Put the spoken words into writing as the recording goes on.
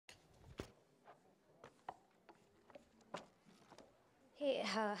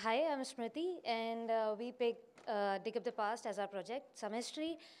Hi, I'm Smriti, and we picked Dig Up the Past as our project, Some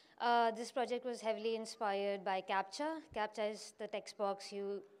History. This project was heavily inspired by CAPTCHA. CAPTCHA is the text box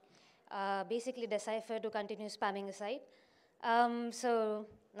you basically decipher to continue spamming a site.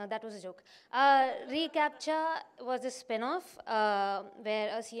 No, that was a joke. ReCAPTCHA was a spin-off where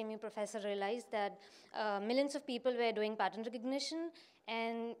a CMU professor realized that millions of people were doing pattern recognition,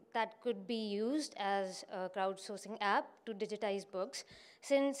 and that could be used as a crowdsourcing app to digitize books.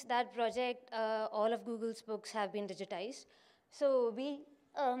 Since that project, all of Google's books have been digitized. So the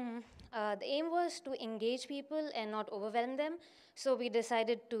aim was to engage people and not overwhelm them. So we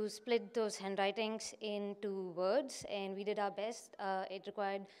decided to split those handwritings into words, and we did our best. It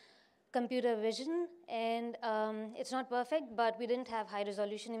required computer vision, and it's not perfect, but we didn't have high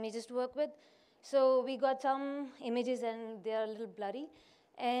resolution images to work with. So we got some images, and they are a little blurry.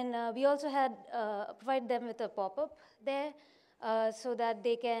 And we also had provide them with a pop-up there so that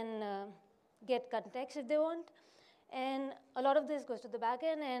they can get context if they want. And a lot of this goes to the back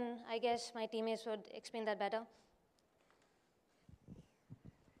end, and I guess my teammates would explain that better.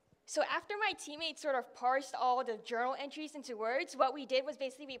 So after my teammates sort of parsed all the journal entries into words, what we did was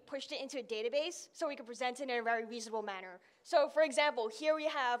basically we pushed it into a database so we could present it in a very reasonable manner. So for example, here we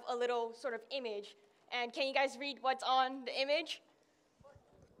have a little sort of image. And can you guys read what's on the image?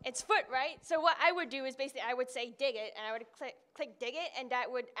 It's foot, right? So what I would do is basically I would say dig it, and I would click dig it, and that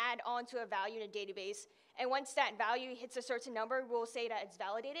would add on to a value in a database. And once that value hits a certain number, we'll say that it's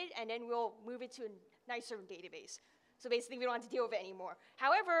validated, and then we'll move it to a nicer database. So basically, we don't have to deal with it anymore.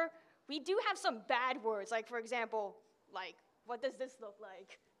 However, we do have some bad words, like for example, like, what does this look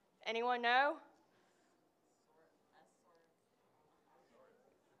like? Anyone know?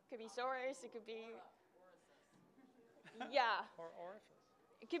 It could be source, it could be, yeah. Or orifice.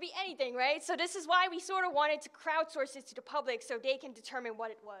 It could be anything, right? So this is why we sort of wanted to crowdsource it to the public so they can determine what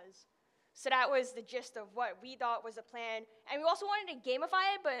it was. So that was the gist of what we thought was the plan. And we also wanted to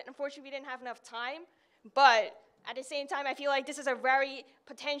gamify it, but unfortunately we didn't have enough time. But at the same time, I feel like this is a very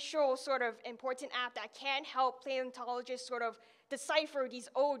potential sort of important app that can help paleontologists sort of decipher these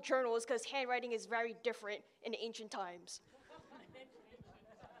old journals because handwriting is very different in the ancient times. Okay.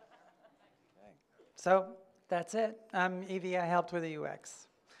 So that's it. I'm Evie. I helped with the UX.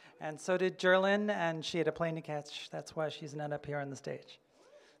 And so did Jerlyn, and she had a plane to catch. That's why she's not up here on the stage.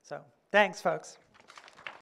 So thanks, folks.